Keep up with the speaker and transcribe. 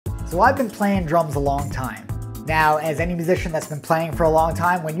So I've been playing drums a long time. Now, as any musician that's been playing for a long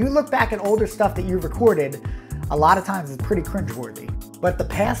time, when you look back at older stuff that you've recorded, a lot of times it's pretty cringeworthy. But the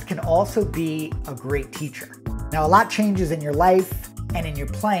past can also be a great teacher. Now, a lot changes in your life and in your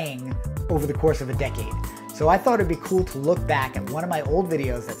playing over the course of a decade. So I thought it'd be cool to look back at one of my old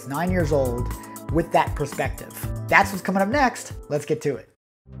videos that's 9 years old with that perspective. That's what's coming up next. Let's get to it.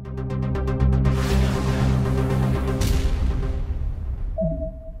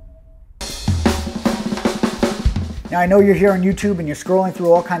 Now, I know you're here on YouTube and you're scrolling through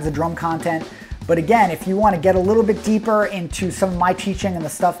all kinds of drum content, but again, if you want to get a little bit deeper into some of my teaching and the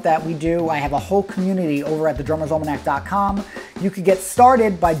stuff that we do, I have a whole community over at thedrummersalmanac.com. You could get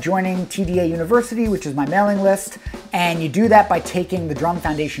started by joining TDA University, which is my mailing list, and you do that by taking the Drum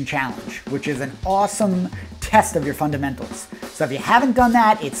Foundation Challenge, which is an awesome test of your fundamentals. So if you haven't done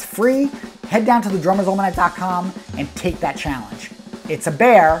that, it's free. Head down to thedrummersalmanac.com and take that challenge. It's a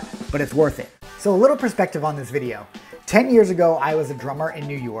bear, but it's worth it. So a little perspective on this video. 10 years ago, I was a drummer in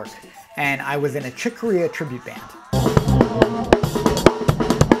New York, and I was in a Chick Corea tribute band.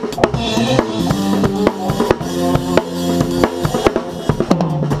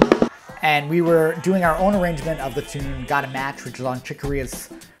 And we were doing our own arrangement of the tune Gotta Match, which is on Chick Corea's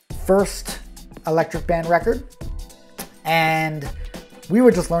first electric band record. And we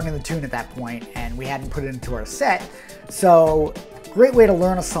were just learning the tune at that point, and we hadn't put it into our set. So great way to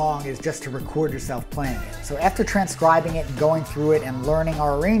learn a song is just to record yourself playing it. So after transcribing it and going through it and learning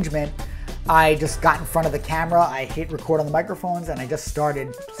our arrangement, I just got in front of the camera, I hit record on the microphones, and I just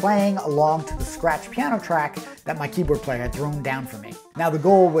started playing along to the scratch piano track that my keyboard player had thrown down for me. Now the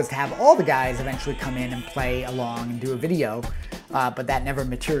goal was to have all the guys eventually come in and play along and do a video, but that never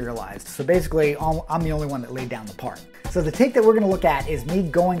materialized. So basically, I'm the only one that laid down the part. So the take that we're gonna look at is me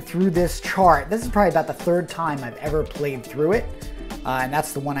going through this chart. This is probably about the third time I've ever played through it. And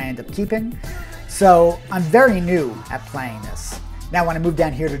that's the one I end up keeping. So I'm very new at playing this. Now, when I moved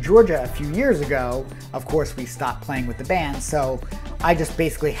down here to Georgia a few years ago, of course we stopped playing with the band, so I just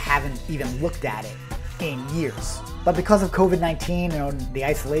basically haven't even looked at it in years. But because of COVID-19, the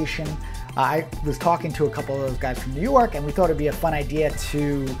isolation, I was talking to a couple of those guys from New York, and we thought it'd be a fun idea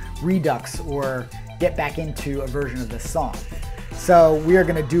to redux or get back into a version of this song. So we are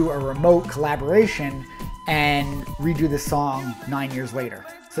gonna do a remote collaboration and redo this song 9 years later.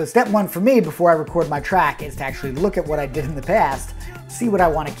 So step one for me before I record my track is to actually look at what I did in the past, see what I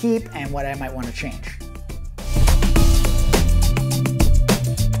want to keep and what I might want to change.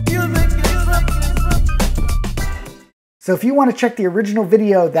 So if you want to check the original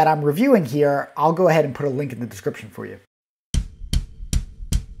video that I'm reviewing here, I'll go ahead and put a link in the description for you.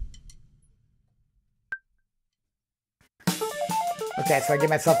 Okay, so I gave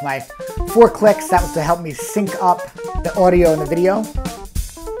myself my 4 clicks. That was to help me sync up the audio and the video.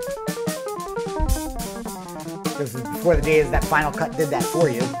 This is before the days that Final Cut did that for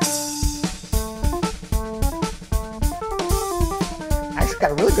you. I actually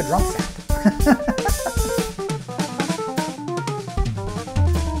got a really good drum sound.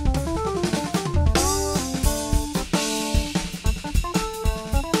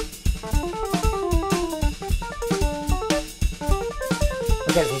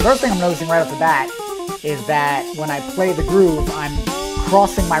 Okay, so the first thing I'm noticing right off the bat is that when I play the groove, I'm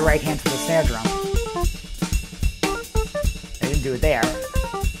crossing my right hand to the snare drum. I didn't do it there.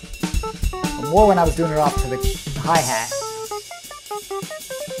 But more when I was doing it off to the hi-hat.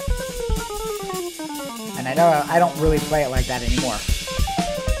 And I know I don't really play it like that anymore.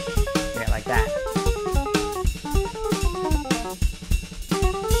 Yeah, like that.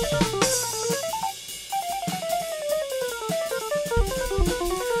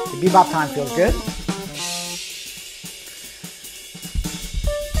 The bebop time feels good.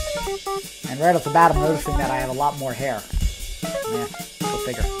 And right off the bat, I'm noticing that I have a lot more hair. Yeah, go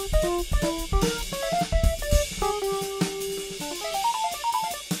figure.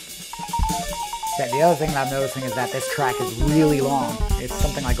 Okay, the other thing that I'm noticing is that this track is really long. It's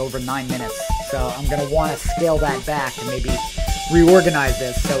something like over 9 minutes. So I'm going to want to scale that back and maybe reorganize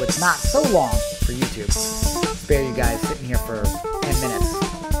this so it's not so long for YouTube. Spare you guys sitting here for 10 minutes.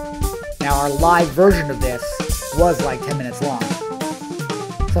 Now our live version of this was like 10 minutes long.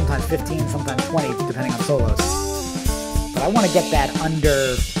 Sometimes 15, sometimes 20, depending on solos. But I want to get that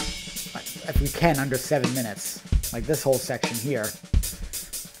under, if we can, under 7 minutes. Like this whole section here.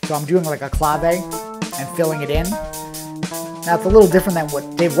 So I'm doing like a clave and filling it in. Now it's a little different than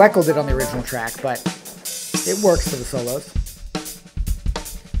what Dave Weckl did on the original track, but it works for the solos.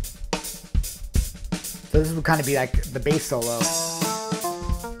 So this would kind of be like the bass solo.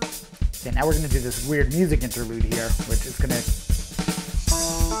 Okay, now we're going to do this weird music interlude here, which is going to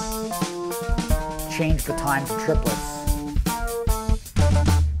change the time to triplets.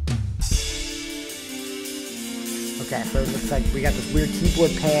 Okay, so it looks like we got this weird keyboard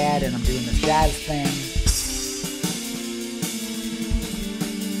pad, and I'm doing this jazz thing.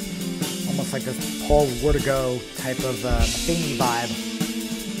 Almost like this Paul Vertigo type of thingy vibe.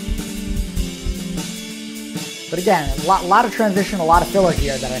 But again, a lot of transition, a lot of filler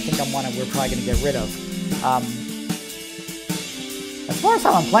here that I think we're probably going to get rid of. As far as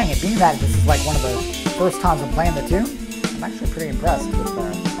how I'm playing it, being that this is like one of the first times I'm playing the tune, I'm actually pretty impressed with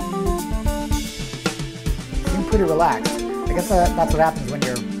that. Seem pretty relaxed. I guess that's what happens when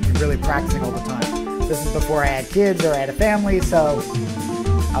you're really practicing all the time. This is before I had kids or I had a family, so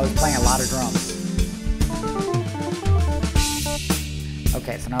I was playing a lot of drums.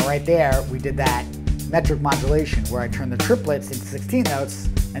 Okay, so now right there, we did that metric modulation where I turn the triplets into 16 notes,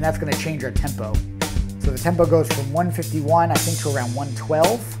 and that's going to change our tempo. So the tempo goes from 151, I think, to around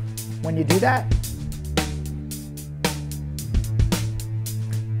 112 when you do that.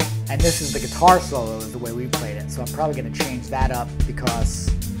 And this is the guitar solo, is the way we played it. So I'm probably going to change that up because,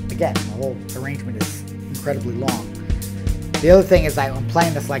 again, the whole arrangement is incredibly long. The other thing is I'm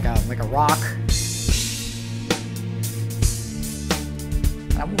playing this like a rock.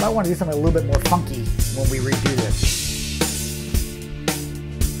 I might want to do something a little bit more funky when we redo this.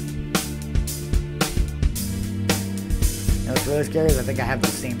 You know what's really scary is I think I have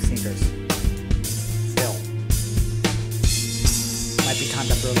those same sneakers. Still. Might be time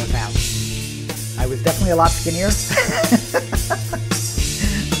to throw those out. I was definitely a lot skinnier.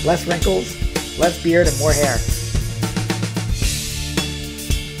 Less wrinkles, less beard, and more hair.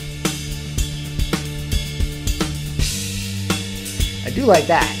 I do like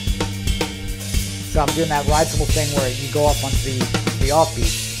that. So I'm doing that ride cymbal thing where you go off onto the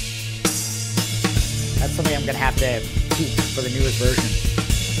offbeat. That's something I'm going to have to keep for the newest version.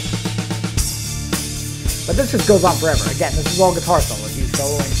 But this just goes on forever. Again, this is all guitar solos. He's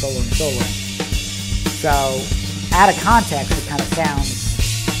soloing, soloing, soloing. So out of context, it kind of sounds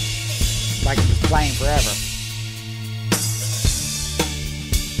like I'm just playing forever.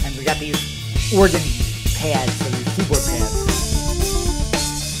 And we got these organ pads, so these keyboard pads.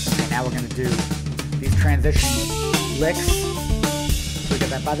 Now we're going to do these transition licks. So we get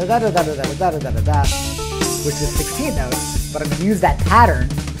that da-da-da-da-da-da-da-da-da-da, which is 16 notes, but I'm going to use that pattern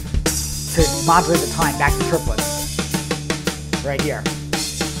to modulate the time back to triplets. Right here.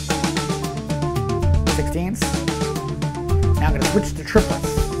 16s. Now I'm going to switch to triplets.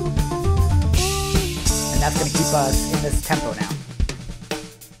 And that's going to keep us in this tempo now.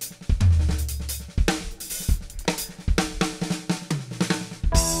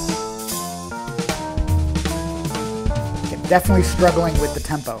 Definitely struggling with the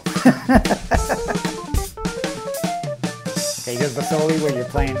tempo. Okay, here's the solo where you're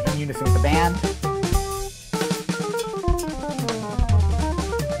playing in unison with the band.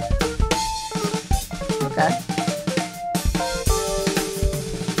 Okay.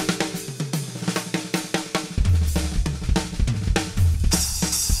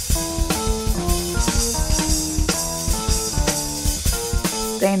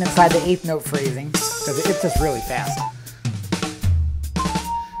 Staying inside the 8th note phrasing, because it's just really fast.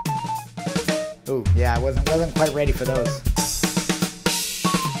 Ooh, yeah, I wasn't quite ready for those.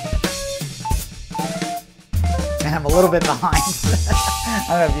 And I'm a little bit behind. I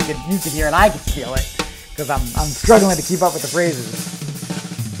don't know if you could hear it, I could feel it, because I'm struggling to keep up with the phrases.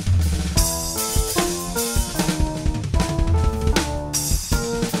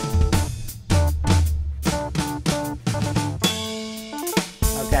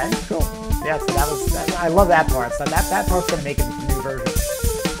 Okay, cool. Yeah, so I love that part. So that part's gonna make it into the new version.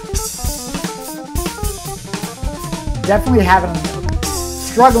 Definitely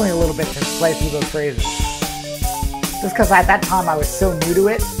struggling a little bit to play through those phrases. Just because at that time I was so new to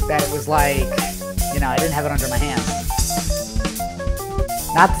it that it was like, you know, I didn't have it under my hands.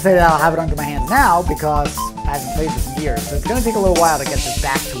 Not to say that I'll have it under my hands now because I haven't played this in years. So it's going to take a little while to get this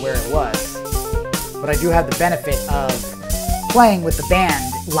back to where it was. But I do have the benefit of playing with the band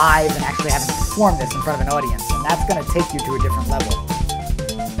live and actually having to perform this in front of an audience. And that's going to take you to a different level.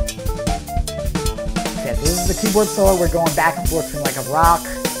 So this is the keyboard solo. We're going back and forth between like a rock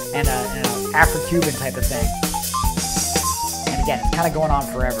and an Afro-Cuban type of thing. And again, it's kind of going on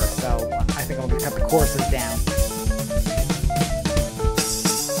forever, so I think I'm going to cut the choruses down.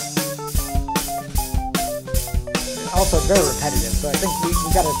 Also, it's very repetitive, so I think we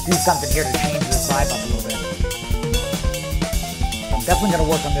got to do something here to change this vibe up a little bit. I'm definitely going to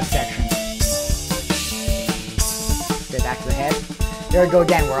work on this section. Okay, back to the head. There we go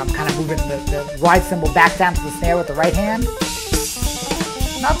again, where I'm kind of moving the ride cymbal back down to the snare with the right hand.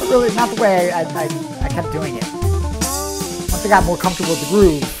 not the way I kept doing it. Once I got more comfortable with the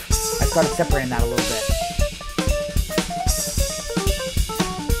groove, I started separating that a little bit.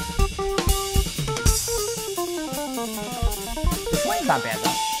 The swing's not bad though.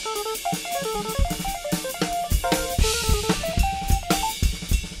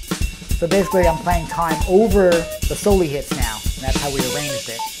 So basically I'm playing time over the soli hits now, and that's how we arranged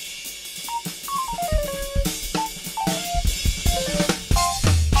it.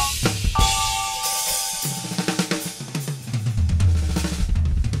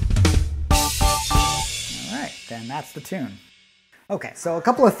 Alright, then that's the tune. Okay, so a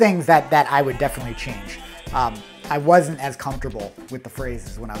couple of things that I would definitely change. I wasn't as comfortable with the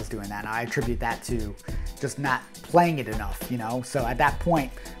phrases when I was doing that, and I attribute that to just not playing it enough, you know? So at that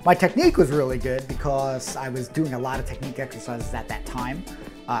point, my technique was really good because I was doing a lot of technique exercises at that time,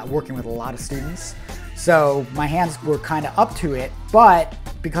 working with a lot of students. So my hands were kind of up to it, but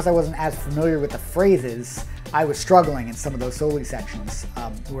because I wasn't as familiar with the phrases, I was struggling in some of those soli sections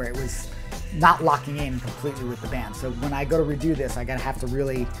where it was not locking in completely with the band. So when I go to redo this, I gotta have to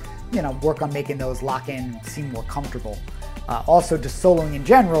really, you know, work on making those lock in seem more comfortable. Also, just soloing in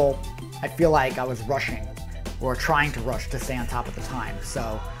general, I feel like I was rushing or trying to rush to stay on top of the time.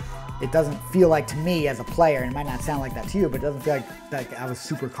 So it doesn't feel like, to me as a player, and it might not sound like that to you, but it doesn't feel like I was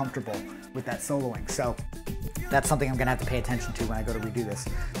super comfortable with that soloing. So that's something I'm gonna have to pay attention to when I go to redo this.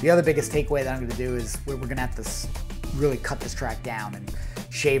 The other biggest takeaway that I'm gonna do is we're gonna have to really cut this track down and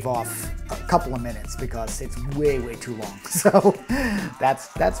shave off a couple of minutes because it's way too long. So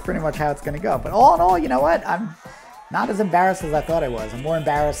that's pretty much how it's gonna go. But all in all, you know what? I'm not as embarrassed as I thought I was. I'm more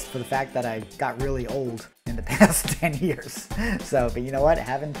embarrassed for the fact that I got really old in the past 10 years. So, but you know what?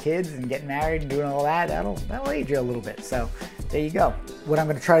 Having kids and getting married and doing all that, that'll age you a little bit. So there you go. What I'm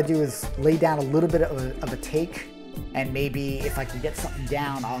gonna try to do is lay down a little bit of a take, and maybe if I can get something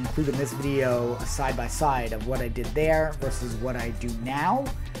down, I'll include in this video a side-by-side of what I did there versus what I do now,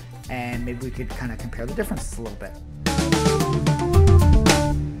 and maybe we could kind of compare the differences a little bit.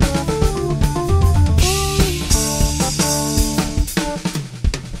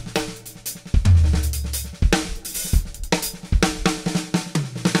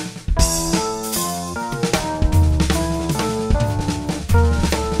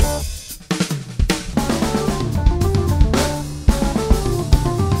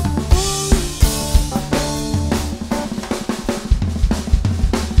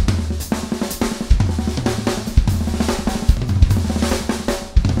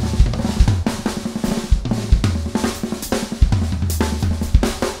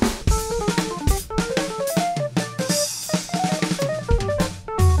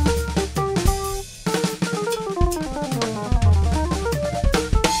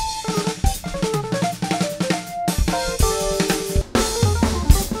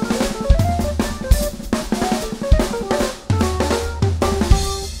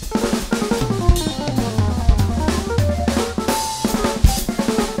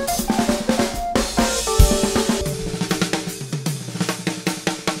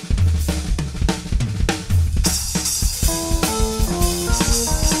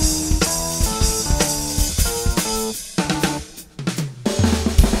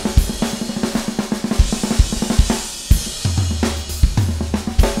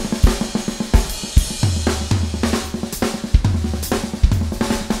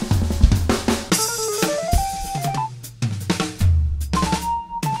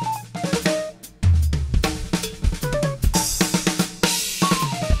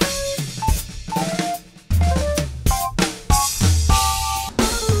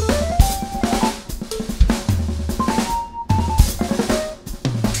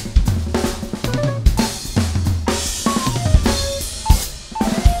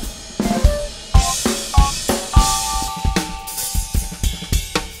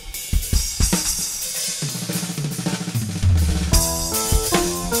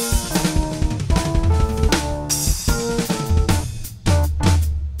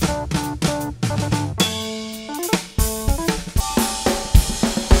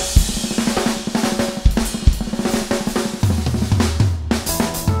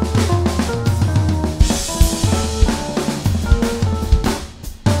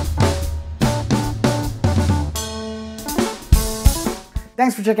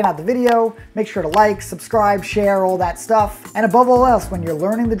 Thanks for checking out the video. Make sure to like, subscribe, share, all that stuff. And above all else, when you're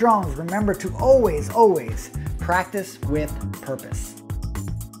learning the drums, remember to always practice with purpose.